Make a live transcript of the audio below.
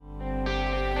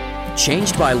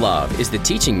Changed by Love is the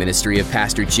teaching ministry of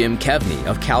Pastor Jim Kevney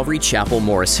of Calvary Chapel,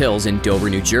 Morris Hills in Dover,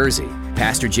 New Jersey.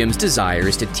 Pastor Jim's desire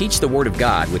is to teach the Word of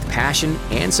God with passion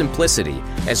and simplicity,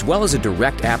 as well as a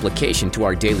direct application to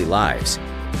our daily lives.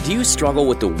 Do you struggle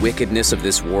with the wickedness of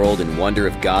this world and wonder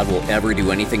if God will ever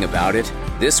do anything about it?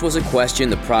 This was a question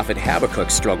the prophet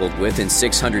Habakkuk struggled with in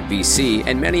 600 BC,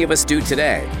 and many of us do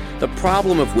today. The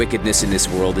problem of wickedness in this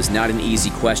world is not an easy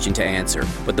question to answer,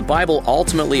 but the Bible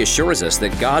ultimately assures us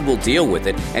that God will deal with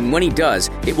it, and when He does,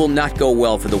 it will not go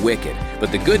well for the wicked.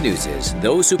 But the good news is,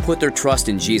 those who put their trust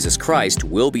in Jesus Christ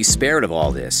will be spared of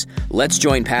all this. Let's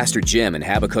join Pastor Jim in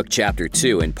Habakkuk chapter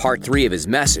 2 in part 3 of his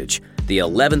message, The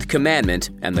 11th Commandment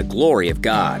and the Glory of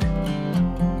God.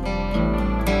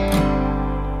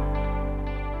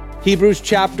 Hebrews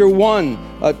chapter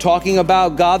 1, talking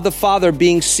about God the Father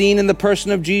being seen in the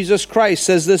person of Jesus Christ,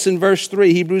 says this in verse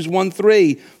 3, Hebrews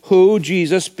 1:3, who,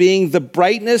 Jesus, being the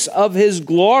brightness of His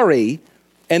glory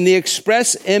and the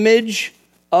express image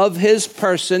of His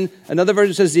person, another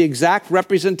version says the exact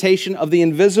representation of the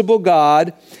invisible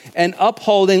God, and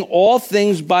upholding all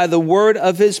things by the word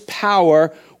of His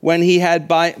power, when He had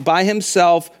by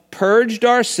Himself purged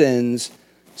our sins,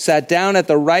 sat down at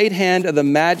the right hand of the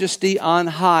Majesty on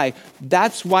high.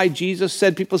 That's why Jesus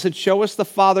said, people said, show us the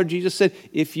Father. Jesus said,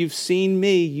 if you've seen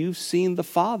me, you've seen the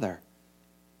Father.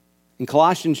 In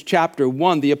Colossians chapter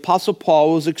 1, the Apostle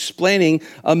Paul was explaining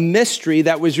a mystery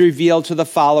that was revealed to the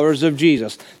followers of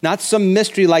Jesus. Not some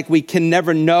mystery like we can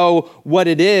never know what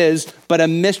it is, but a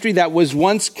mystery that was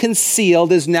once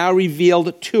concealed is now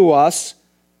revealed to us.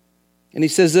 And he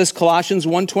says this, Colossians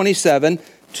 1:27,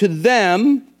 to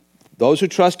them, those who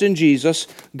trust in Jesus,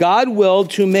 God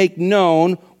willed to make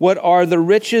known what are the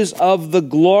riches of the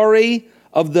glory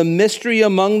of the mystery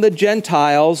among the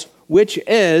Gentiles, which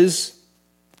is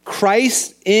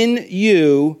Christ in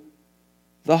you,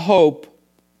 the hope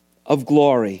of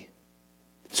glory.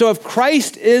 So if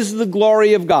Christ is the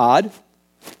glory of God,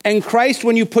 and Christ,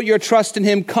 when you put your trust in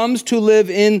Him, comes to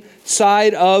live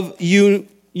inside of you,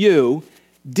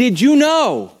 did you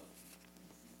know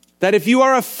that if you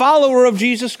are a follower of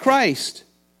Jesus Christ,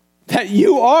 that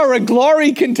you are a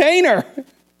glory container,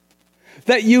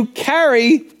 that you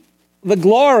carry the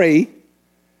glory,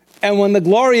 and when the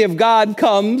glory of God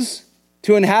comes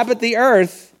to inhabit the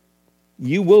earth,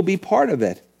 you will be part of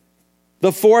it.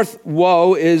 The fourth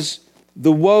woe is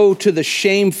the woe to the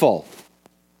shameful.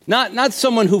 Not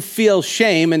someone who feels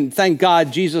shame, and thank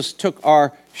God Jesus took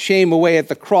our shame away at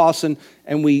the cross, and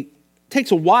it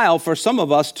takes a while for some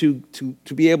of us to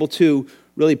be able to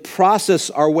really process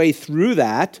our way through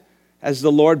that as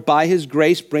the Lord, by His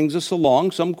grace, brings us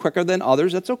along, some quicker than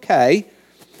others. That's okay.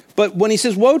 But when He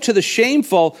says, woe to the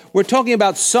shameful, we're talking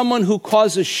about someone who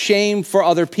causes shame for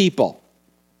other people.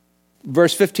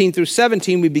 Verse 15 through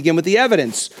 17, we begin with the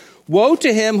evidence. Woe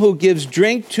to him who gives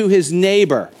drink to his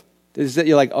neighbor.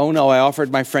 You're like, oh no, I offered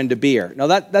my friend a beer. No,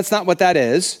 that's not what that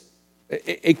is.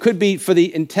 It could be for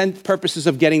the intent purposes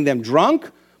of getting them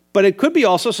drunk, but it could be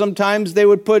also sometimes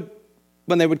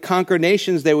when they would conquer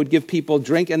nations, they would give people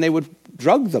drink and they would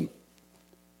drug them.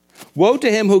 Woe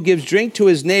to him who gives drink to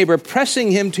his neighbor,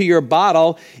 pressing him to your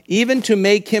bottle, even to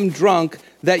make him drunk,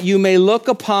 that you may look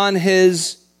upon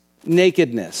his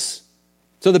nakedness.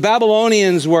 So the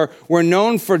Babylonians were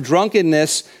known for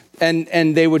drunkenness,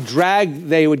 and they would get drunk,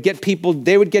 they would get people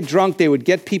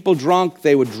drunk,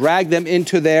 they would drag them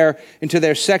into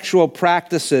their sexual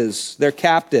practices, their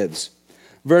captives.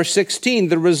 Verse 16,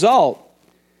 the result,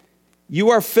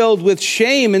 you are filled with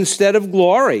shame instead of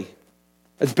glory.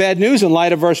 That's bad news in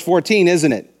light of verse 14,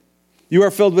 isn't it? You are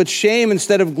filled with shame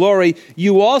instead of glory.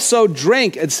 You also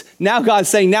drink. Now God's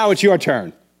saying, now it's your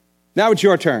turn. Now it's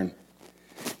your turn.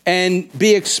 And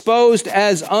be exposed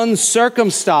as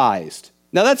uncircumcised.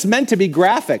 Now that's meant to be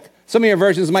graphic. Some of your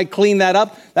versions might clean that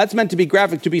up. That's meant to be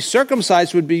graphic. To be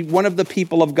circumcised would be one of the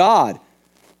people of God.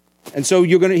 And so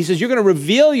he says, you're going to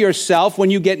reveal yourself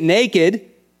when you get naked,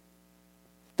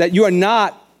 that you are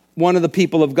not one of the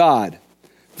people of God.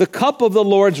 The cup of the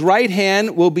Lord's right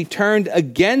hand will be turned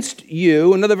against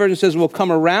you. Another version says will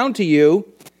come around to you.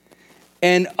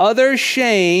 And utter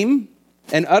shame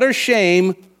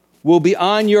will be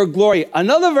on your glory.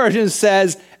 Another version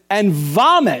says, and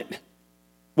vomit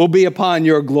will be upon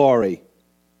your glory.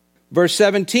 Verse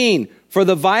 17, for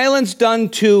the violence done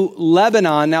to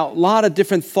Lebanon. Now, a lot of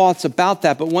different thoughts about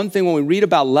that, but one thing when we read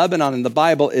about Lebanon in the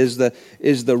Bible is the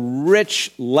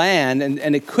rich land,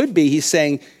 and it could be, he's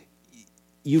saying,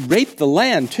 you raped the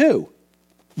land too.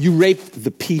 You raped the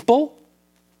people.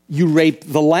 You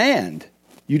raped the land.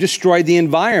 You destroyed the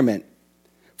environment.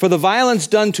 For the violence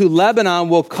done to Lebanon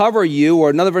will cover you, or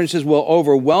another version says will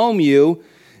overwhelm you,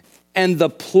 and the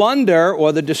plunder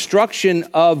or the destruction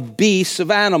of beasts,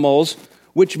 of animals,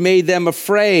 which made them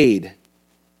afraid.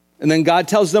 And then God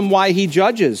tells them why he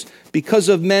judges. Because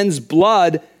of men's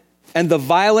blood and the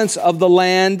violence of the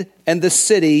land and the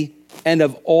city and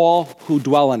of all who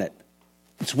dwell in it.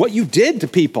 It's what you did to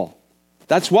people.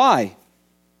 That's why.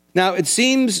 Now, it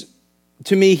seems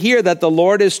to me here that the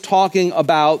Lord is talking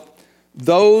about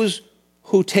those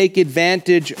who take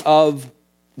advantage of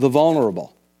the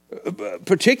vulnerable.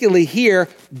 Particularly here,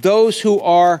 those who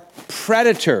are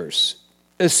predators,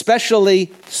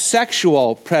 especially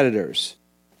sexual predators.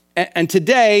 And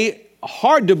today,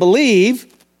 hard to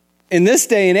believe in this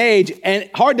day and age, and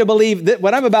hard to believe that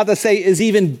what I'm about to say is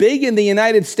even big in the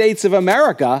United States of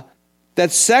America,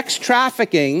 that sex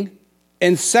trafficking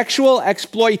and sexual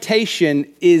exploitation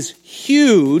is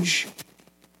huge,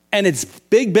 and it's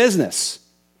big business.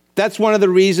 That's one of the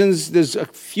reasons there's a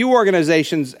few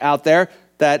organizations out there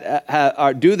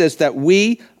that do this, that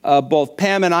we, both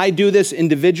Pam and I do this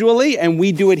individually, and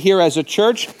we do it here as a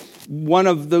church. One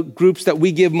of the groups that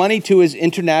we give money to is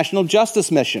International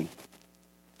Justice Mission,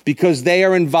 because they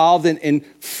are involved in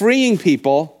freeing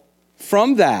people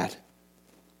from that.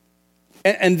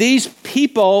 And these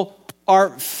people are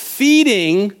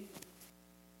feeding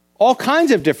all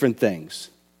kinds of different things.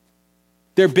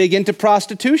 They're big into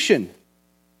prostitution.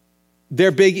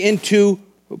 They're big into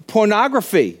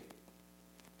pornography.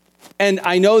 And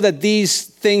I know that these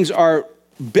things are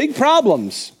big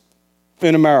problems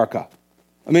in America.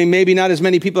 I mean, maybe not as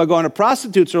many people are going to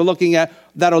prostitutes or looking at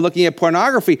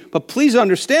pornography, but please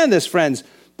understand this, friends,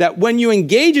 that when you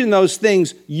engage in those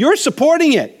things, you're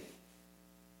supporting it.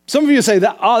 Some of you say,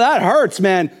 that hurts,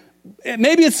 man.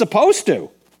 Maybe it's supposed to.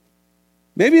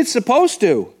 Maybe it's supposed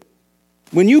to.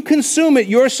 When you consume it,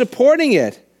 you're supporting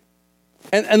it.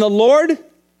 And the Lord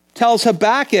tells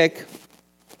Habakkuk,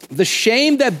 the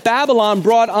shame that Babylon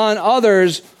brought on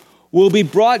others will be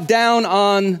brought down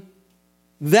on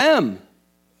them.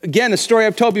 Again, a story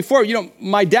I've told before. You know,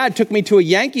 my dad took me to a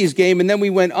Yankees game, and then we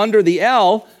went under the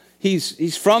L.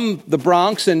 He's from the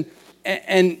Bronx, and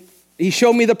he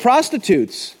showed me the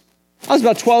prostitutes. I was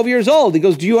about 12 years old. He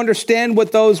goes, do you understand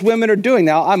what those women are doing?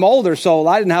 Now, I'm older, so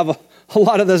I didn't have a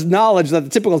lot of this knowledge that the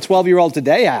typical 12-year-old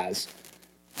today has.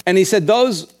 And he said,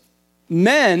 those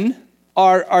men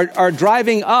are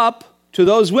driving up to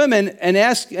those women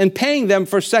and paying them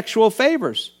for sexual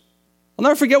favors. I'll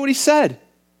never forget what he said.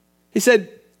 He said,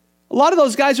 a lot of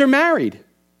those guys are married.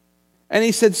 And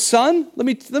he said, son, let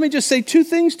me just say two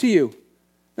things to you.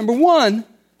 Number one,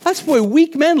 that's the way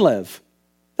weak men live.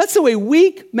 That's the way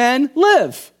weak men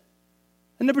live.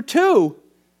 And number two,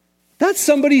 that's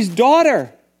somebody's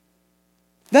daughter.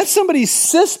 That's somebody's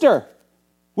sister.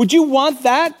 Would you want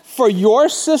that for your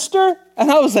sister?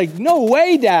 And I was like, no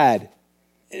way, Dad.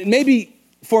 Maybe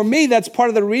for me, that's part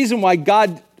of the reason why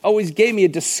God always gave me a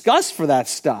disgust for that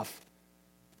stuff.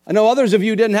 I know others of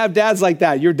you didn't have dads like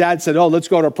that. Your dad said, oh, let's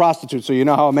go to a prostitute so you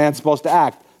know how a man's supposed to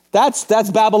act. That's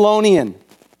Babylonian.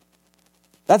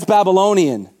 That's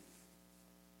Babylonian.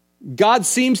 God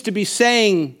seems to be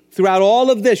saying throughout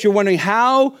all of this, you're wondering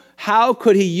how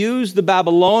could he use the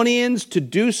Babylonians to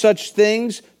do such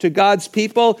things to God's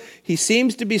people? He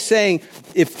seems to be saying,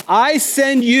 if I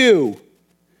send you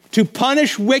to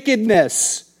punish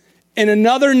wickedness in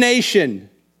another nation,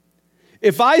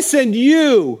 if I send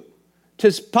you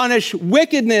to punish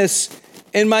wickedness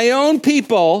in my own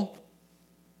people,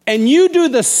 and you do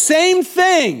the same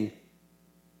thing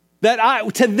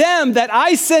to them that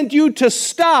I sent you to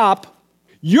stop,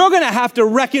 you're going to have to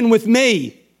reckon with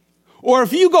me. Or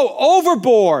if you go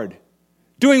overboard,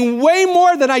 doing way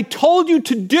more than I told you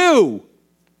to do,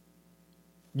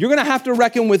 you're going to have to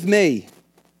reckon with me.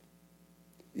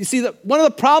 You see, one of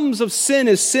the problems of sin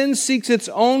is sin seeks its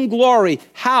own glory.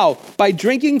 How? By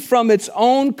drinking from its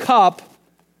own cup,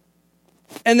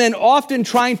 and then often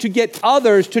trying to get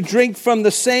others to drink from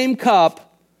the same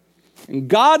cup. And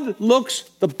God looks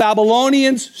the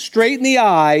Babylonians straight in the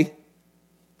eye,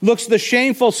 looks the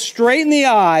shameful straight in the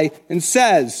eye, and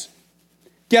says,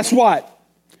 guess what?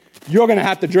 You're going to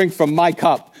have to drink from my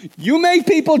cup. You make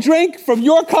people drink from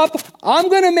your cup, I'm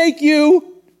going to make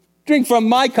you drink from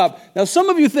my cup. Now, some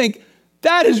of you think,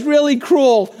 that is really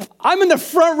cruel. I'm in the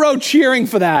front row cheering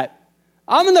for that.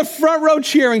 I'm in the front row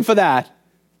cheering for that.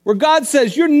 Where God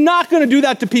says, you're not going to do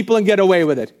that to people and get away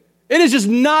with it. It is just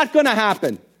not going to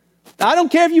happen. I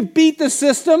don't care if you beat the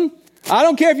system. I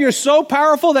don't care if you're so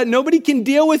powerful that nobody can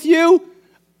deal with you.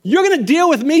 You're going to deal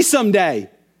with me someday.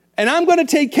 And I'm going to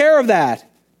take care of that.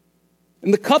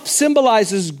 And the cup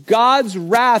symbolizes God's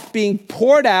wrath being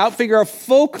poured out. Figure a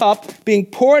full cup being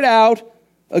poured out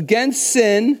against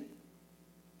sin.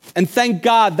 And thank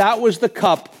God that was the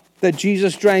cup that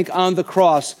Jesus drank on the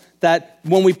cross, that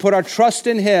when we put our trust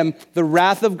in him, the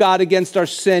wrath of God against our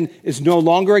sin is no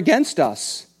longer against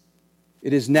us.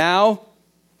 It is now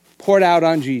poured out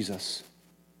on Jesus.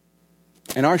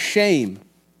 And our shame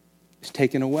is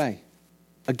taken away.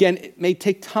 Again, it may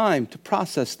take time to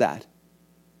process that,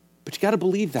 but you got to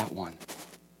believe that one.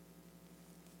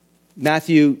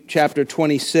 Matthew chapter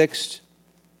 26,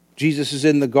 Jesus is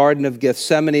in the Garden of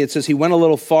Gethsemane. It says he went a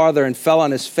little farther and fell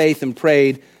on his face and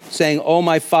prayed, saying, "Oh,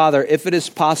 my Father, if it is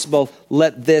possible,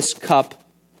 let this cup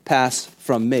pass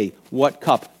from me." What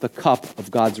cup? The cup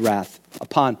of God's wrath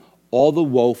upon all the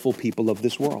woeful people of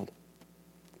this world.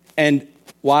 And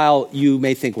while you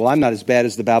may think, well, I'm not as bad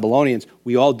as the Babylonians,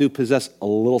 we all do possess a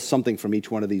little something from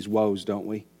each one of these woes, don't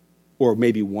we? Or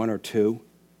maybe one or two.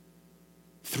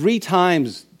 3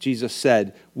 times Jesus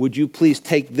said, "Would you please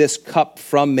take this cup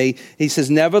from me?" He says,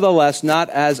 "Nevertheless, not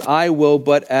as I will,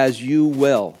 but as you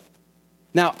will."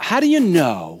 Now, how do you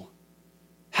know?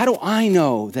 How do I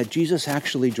know that Jesus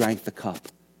actually drank the cup?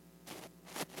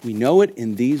 We know it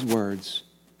in these words,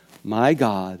 my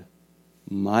God,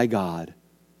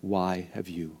 why have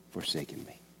you forsaken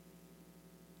me?"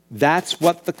 That's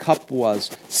what the cup was,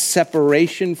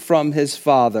 separation from his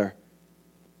Father.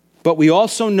 But we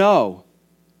also know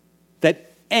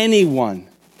that anyone,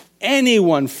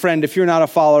 friend, if you're not a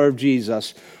follower of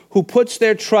Jesus, who puts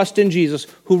their trust in Jesus,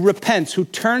 who repents, who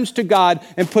turns to God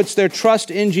and puts their trust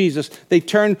in Jesus, they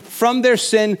turn from their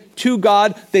sin to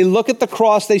God. They look at the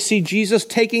cross. They see Jesus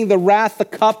taking the wrath, the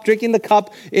cup, drinking the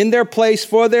cup in their place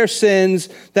for their sins,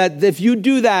 that if you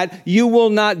do that, you will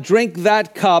not drink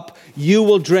that cup. You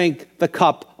will drink the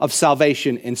cup of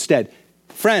salvation instead.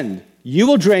 Friend, you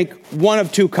will drink one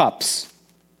of 2 cups,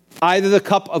 either the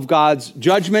cup of God's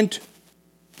judgment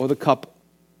or the cup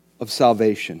of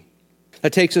salvation.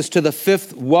 That takes us to the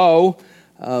 5th woe,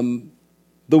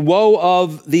 the woe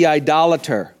of the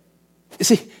idolater. You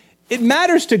see, it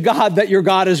matters to God that your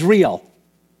God is real,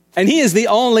 and he is the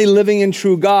only living and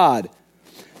true God.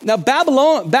 Now,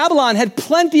 Babylon had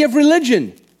plenty of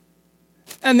religion,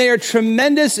 and they are a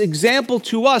tremendous example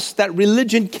to us that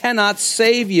religion cannot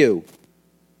save you.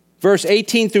 Verse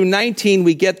 18 through 19,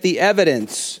 we get the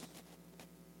evidence.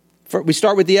 We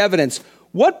start with the evidence.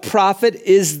 What profit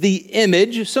is the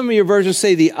image, some of your versions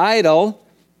say the idol,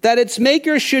 that its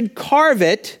maker should carve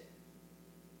it?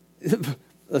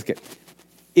 Okay.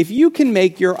 If you can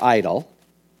make your idol,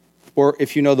 or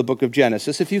if you know the book of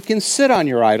Genesis, if you can sit on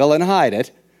your idol and hide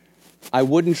it, I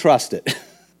wouldn't trust it.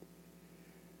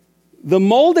 The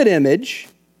molded image,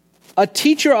 a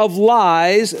teacher of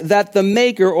lies that the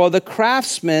maker or the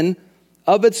craftsman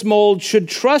of its mold should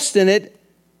trust in it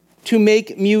to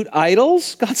make mute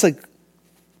idols? God's like,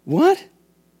 what?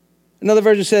 Another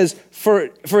version says,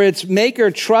 for its maker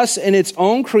trusts in its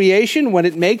own creation when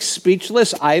it makes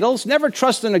speechless idols. Never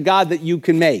trust in a God that you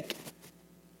can make.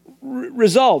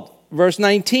 Result, verse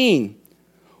 19.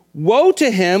 Woe to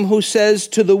him who says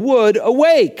to the wood,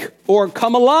 awake, or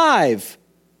come alive.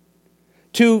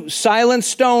 To silent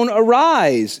stone,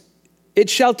 arise. It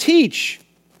shall teach.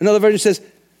 Another version says,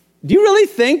 do you really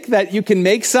think that you can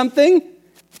make something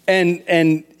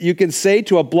and you can say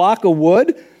to a block of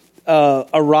wood,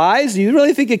 arise? Do you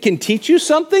really think it can teach you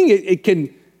something? It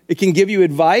can give you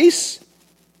advice?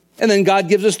 And then God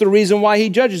gives us the reason why he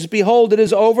judges. Behold, it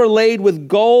is overlaid with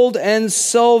gold and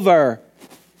silver.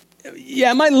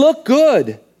 Yeah, it might look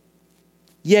good,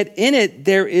 yet in it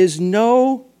there is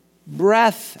no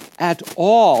breath at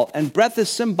all. And breath is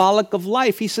symbolic of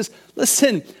life. He says,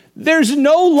 listen, there's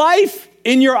no life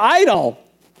in your idol.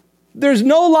 There's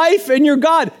no life in your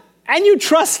God. And you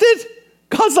trust it?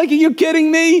 God's like, are you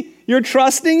kidding me? You're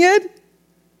trusting it?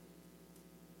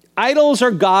 Idols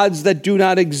are gods that do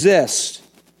not exist.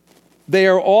 They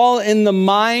are all in the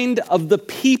mind of the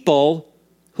people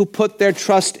who put their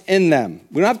trust in them.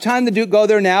 We don't have time to go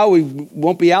there now. We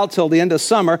won't be out till the end of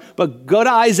summer. But go to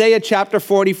Isaiah chapter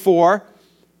 44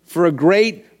 for a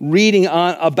great reading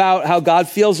about how God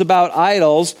feels about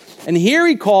idols. And here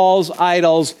he calls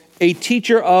idols a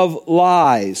teacher of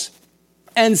lies.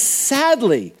 And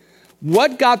sadly,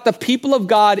 what got the people of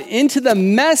God into the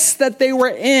mess that they were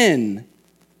in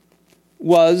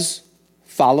was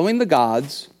following the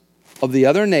gods of the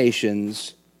other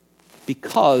nations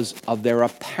because of their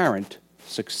apparent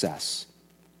success.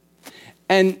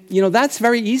 And, that's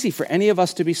very easy for any of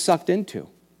us to be sucked into.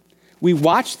 We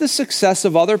watch the success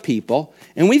of other people,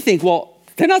 and we think, well,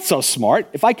 they're not so smart.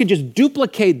 If I could just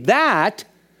duplicate that,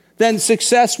 then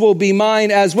success will be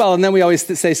mine as well. And then we always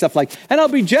say stuff like, and I'll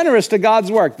be generous to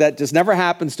God's work. That just never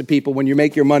happens to people when you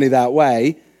make your money that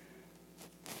way.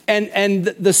 And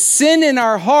the sin in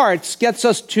our hearts gets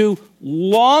us to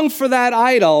long for that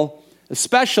idol,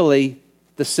 especially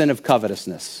the sin of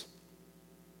covetousness.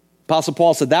 Apostle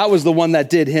Paul said that was the one that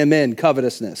did him in,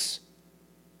 covetousness.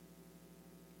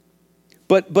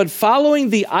 But following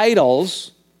the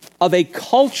idols of a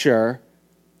culture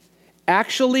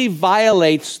actually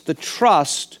violates the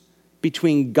trust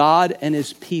between God and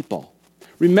his people.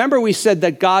 Remember, we said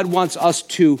that God wants us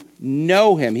to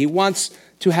know him. He wants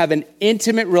to have an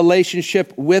intimate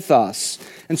relationship with us.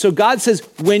 And so God says,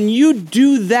 when you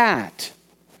do that,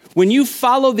 when you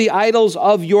follow the idols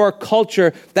of your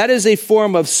culture, that is a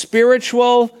form of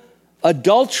spiritual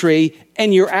adultery,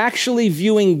 and you're actually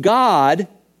viewing God.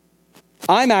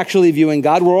 I'm actually viewing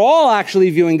God. We're all actually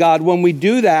viewing God when we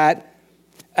do that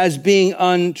as being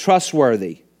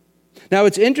untrustworthy. Now,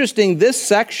 it's interesting, this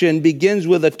section begins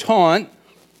with a taunt.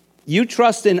 You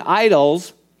trust in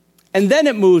idols, and then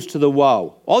it moves to the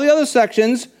woe. All the other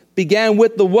sections began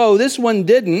with the woe. This one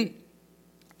didn't.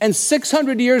 And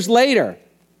 600 years later,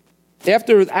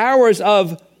 after hours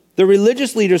of the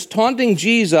religious leaders taunting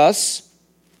Jesus,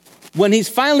 when he's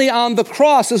finally on the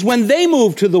cross is when they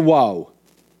move to the woe.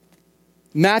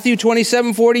 Matthew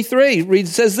 27:43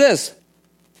 says this,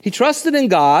 he trusted in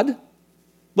God.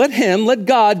 Let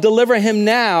God deliver him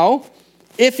now,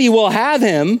 if he will have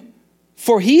him.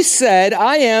 For he said,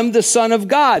 I am the Son of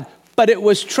God. But it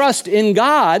was trust in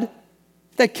God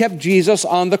that kept Jesus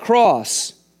on the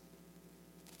cross.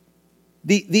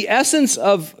 The essence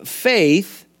of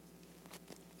faith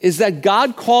is that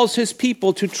God calls his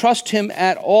people to trust him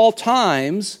at all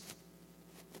times.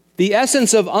 The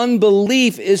essence of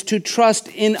unbelief is to trust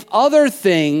in other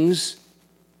things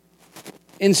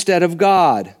instead of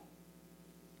God.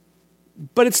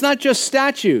 But it's not just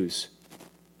statues.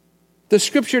 The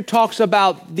scripture talks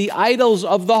about the idols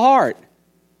of the heart.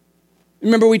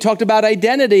 Remember, we talked about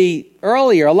identity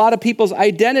earlier. A lot of people's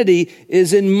identity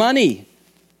is in money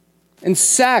and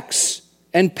sex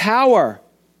and power.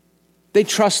 They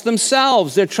trust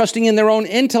themselves. They're trusting in their own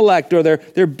intellect or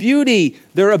their beauty,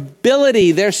 their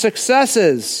ability, their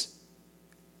successes.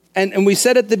 And we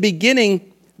said at the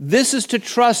beginning, this is to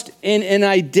trust in an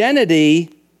identity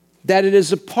that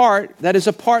is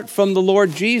apart from the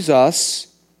Lord Jesus.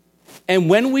 And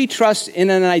when we trust in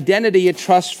an identity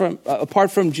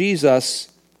apart from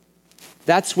Jesus,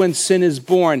 that's when sin is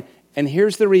born. And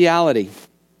here's the reality.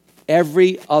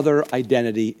 Every other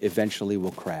identity eventually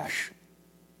will crash.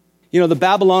 You know, the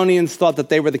Babylonians thought that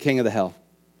they were the king of the hill.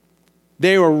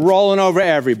 They were rolling over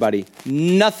everybody.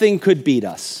 Nothing could beat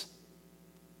us.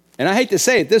 And I hate to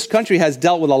say it, this country has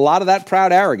dealt with a lot of that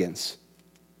proud arrogance.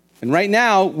 And right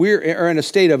now, we're in a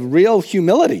state of real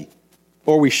humility,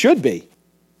 or we should be.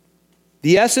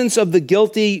 The essence of the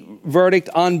guilty verdict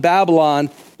on Babylon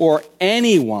or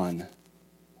anyone,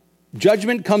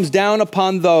 judgment comes down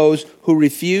upon those who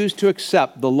refuse to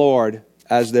accept the Lord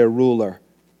as their ruler.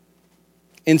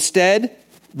 Instead,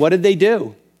 what did they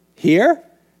do? Here,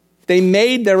 they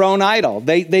made their own idol.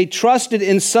 They trusted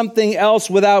in something else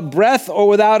without breath or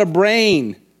without a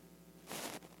brain,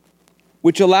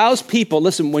 which allows people,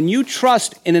 listen, when you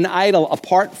trust in an idol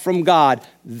apart from God,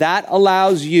 that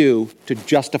allows you to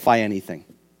justify anything.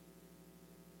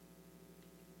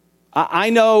 I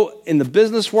know in the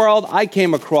business world, I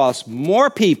came across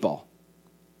more people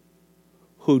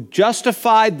who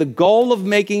justified the goal of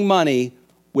making money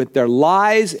with their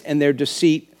lies and their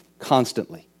deceit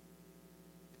constantly.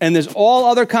 And there's all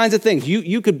other kinds of things.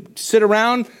 You could sit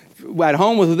around at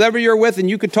home with whoever you're with, and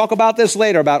you could talk about this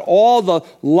later, about all the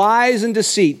lies and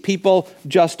deceit people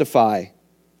justify.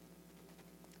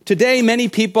 Today, many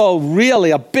people,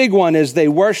 really, a big one is they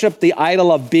worship the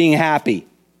idol of being happy.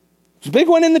 It's a big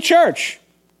one in the church.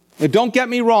 Now, don't get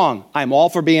me wrong. I'm all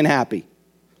for being happy.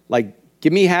 Like,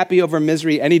 give me happy over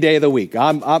misery any day of the week.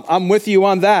 I'm with you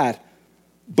on that.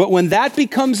 But when that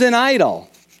becomes an idol,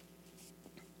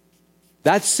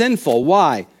 that's sinful.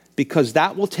 Why? Because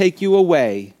that will take you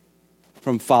away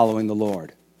from following the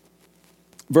Lord.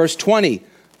 Verse 20,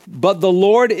 but the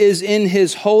Lord is in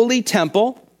his holy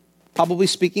temple, probably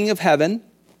speaking of heaven.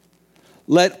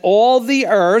 Let all the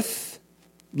earth,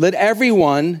 let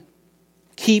everyone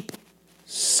keep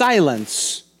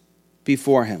silence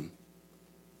before him.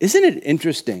 Isn't it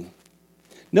interesting?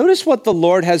 Notice what the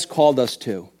Lord has called us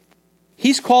to.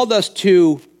 He's called us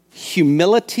to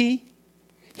humility.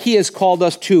 He has called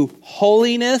us to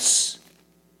holiness.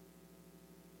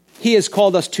 He has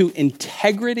called us to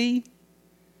integrity.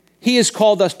 He has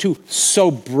called us to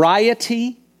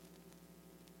sobriety.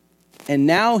 And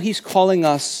now he's calling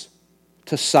us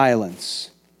to silence.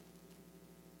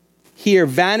 Here,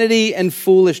 vanity and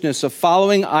foolishness of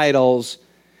following idols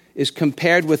is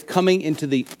compared with coming into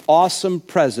the awesome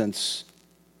presence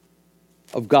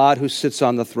of God who sits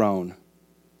on the throne.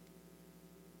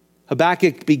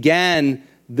 Habakkuk began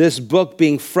this book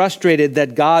being frustrated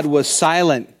that God was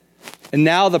silent. And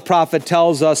now the prophet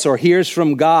tells us or hears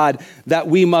from God that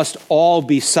we must all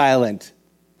be silent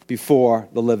before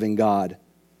the living God.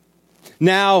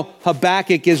 Now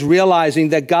Habakkuk is realizing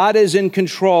that God is in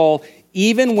control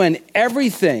even when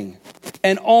everything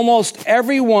and almost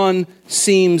everyone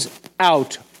seems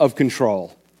out of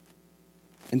control.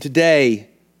 And today,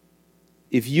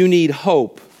 if you need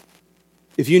hope,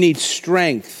 if you need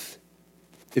strength,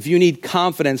 if you need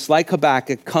confidence like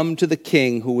Habakkuk, come to the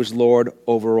King who is Lord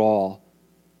over all.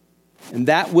 And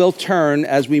that will turn,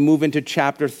 as we move into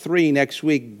chapter 3 next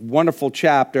week, wonderful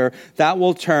chapter, that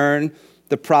will turn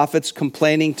the prophet's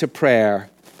complaining to prayer,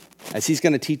 as he's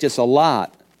going to teach us a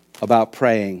lot about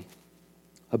praying.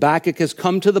 Habakkuk has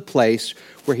come to the place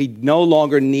where he no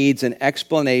longer needs an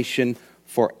explanation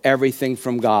for everything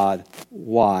from God.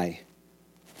 Why?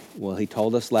 Well, he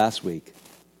told us last week,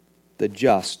 the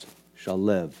just shall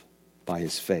live by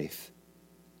his faith.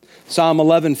 Psalm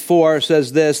 11:4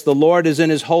 says this, the Lord is in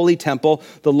his holy temple.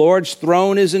 The Lord's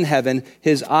throne is in heaven.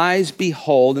 His eyes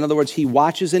behold. In other words, he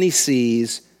watches and he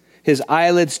sees. His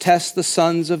eyelids test the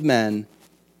sons of men.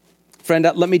 Friend,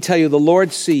 let me tell you, the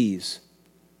Lord sees.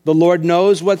 The Lord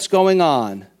knows what's going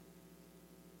on.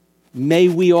 May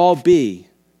we all be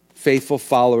faithful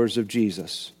followers of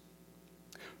Jesus.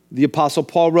 The Apostle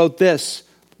Paul wrote this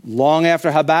long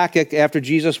after Habakkuk, after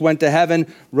Jesus went to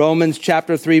heaven, Romans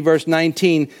chapter 3, verse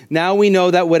 19. Now we know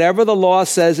that whatever the law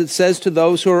says, it says to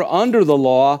those who are under the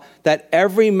law, that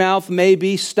every mouth may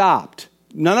be stopped.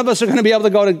 None of us are going to be able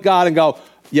to go to God and go,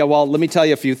 yeah, well, let me tell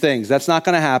you a few things. That's not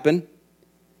going to happen.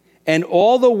 And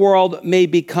all the world may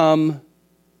become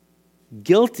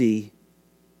guilty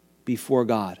before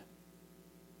God.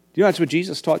 You know, that's what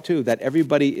Jesus taught too, that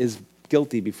everybody is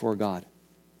guilty before God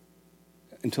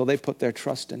until they put their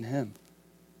trust in him.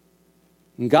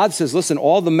 And God says, listen,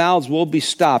 all the mouths will be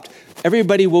stopped.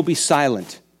 Everybody will be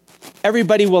silent.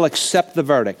 Everybody will accept the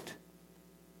verdict.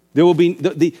 There will be,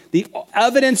 the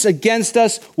evidence against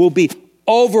us will be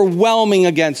overwhelming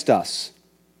against us.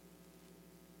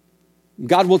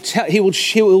 God will he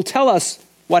will tell us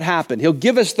what happened. He'll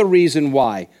give us the reason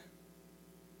why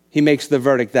he makes the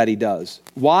verdict that he does.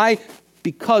 Why?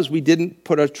 Because we didn't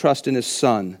put our trust in his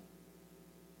Son.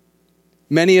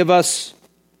 Many of us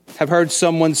have heard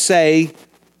someone say,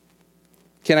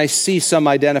 can I see some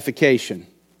identification?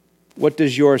 What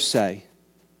does yours say?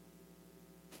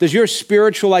 Does your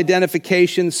spiritual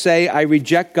identification say, I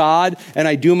reject God and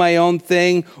I do my own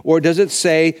thing? Or does it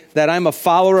say that I'm a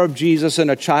follower of Jesus and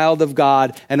a child of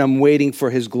God and I'm waiting for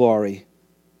his glory?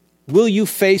 Will you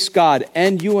face God?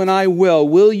 And you and I will.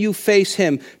 Will you face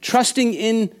him? Trusting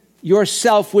in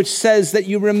yourself, which says that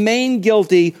you remain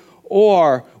guilty,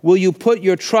 or will you put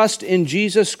your trust in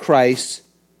Jesus Christ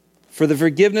for the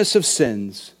forgiveness of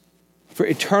sins, for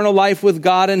eternal life with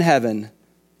God in heaven,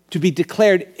 to be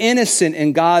declared innocent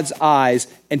in God's eyes,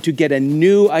 and to get a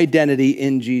new identity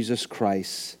in Jesus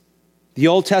Christ? The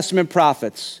Old Testament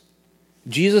prophets,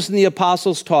 Jesus and the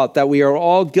apostles taught that we are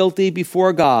all guilty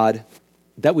before God,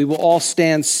 that we will all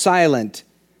stand silent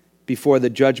before the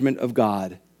judgment of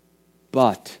God.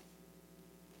 But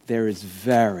there is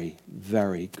very,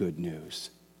 very good news.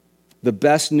 The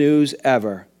best news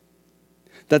ever.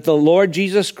 That the Lord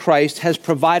Jesus Christ has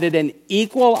provided an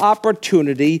equal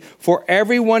opportunity for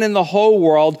everyone in the whole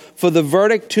world for the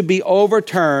verdict to be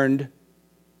overturned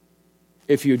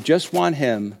if you just want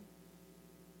him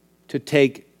to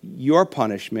take your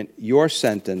punishment, your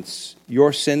sentence,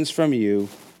 your sins from you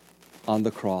on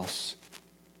the cross.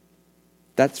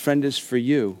 That, friend, is for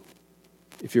you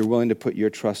if you're willing to put your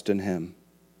trust in him.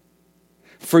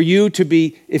 For you to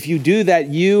be, if you do that,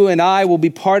 you and I will be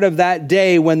part of that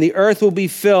day when the earth will be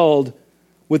filled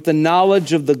with the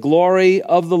knowledge of the glory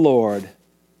of the Lord.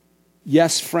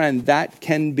 Yes, friend, that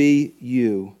can be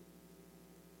you.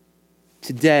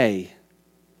 Today,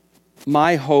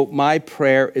 my hope, my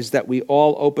prayer is that we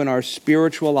all open our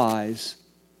spiritual eyes,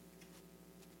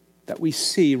 that we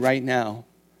see right now.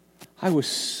 I was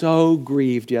so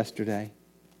grieved yesterday,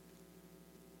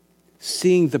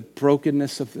 seeing the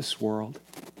brokenness of this world,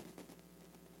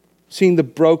 seeing the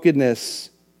brokenness,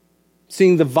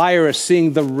 seeing the virus,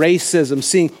 seeing the racism,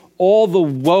 seeing all the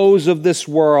woes of this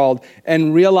world,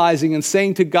 and realizing and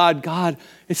saying to God, God,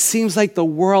 it seems like the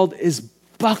world is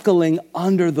buckling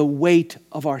under the weight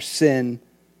of our sin.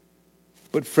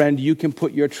 But friend, you can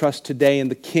put your trust today in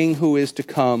the King who is to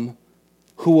come,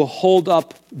 who will hold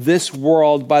up this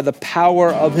world by the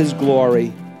power of his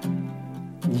glory.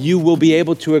 You will be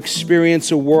able to experience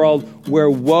a world where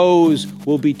woes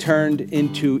will be turned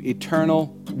into eternal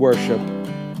worship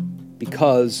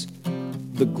because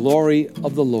the glory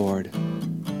of the Lord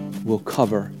will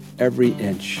cover every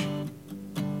inch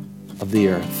of the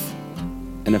earth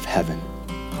and of heaven,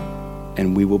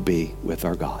 and we will be with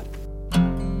our God.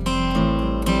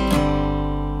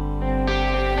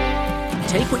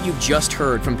 Take what you've just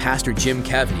heard from Pastor Jim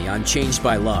Kevney on Changed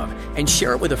by Love and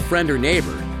share it with a friend or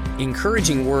neighbor.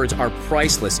 Encouraging words are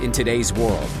priceless in today's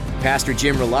world. Pastor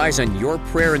Jim relies on your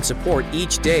prayer and support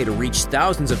each day to reach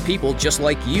thousands of people just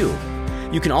like you.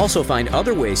 You can also find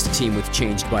other ways to team with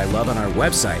Changed by Love on our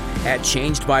website at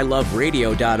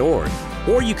changedbyloveradio.org,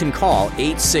 or you can call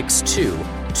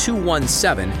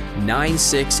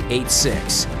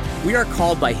 862-217-9686. We are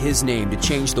called by His name to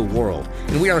change the world,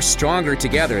 and we are stronger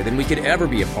together than we could ever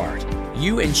be apart.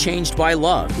 You and Changed by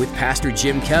Love with Pastor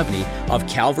Jim Kevney of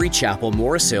Calvary Chapel,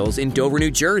 Morris Hills in Dover,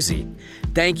 New Jersey.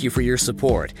 Thank you for your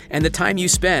support and the time you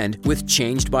spend with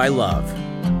Changed by Love.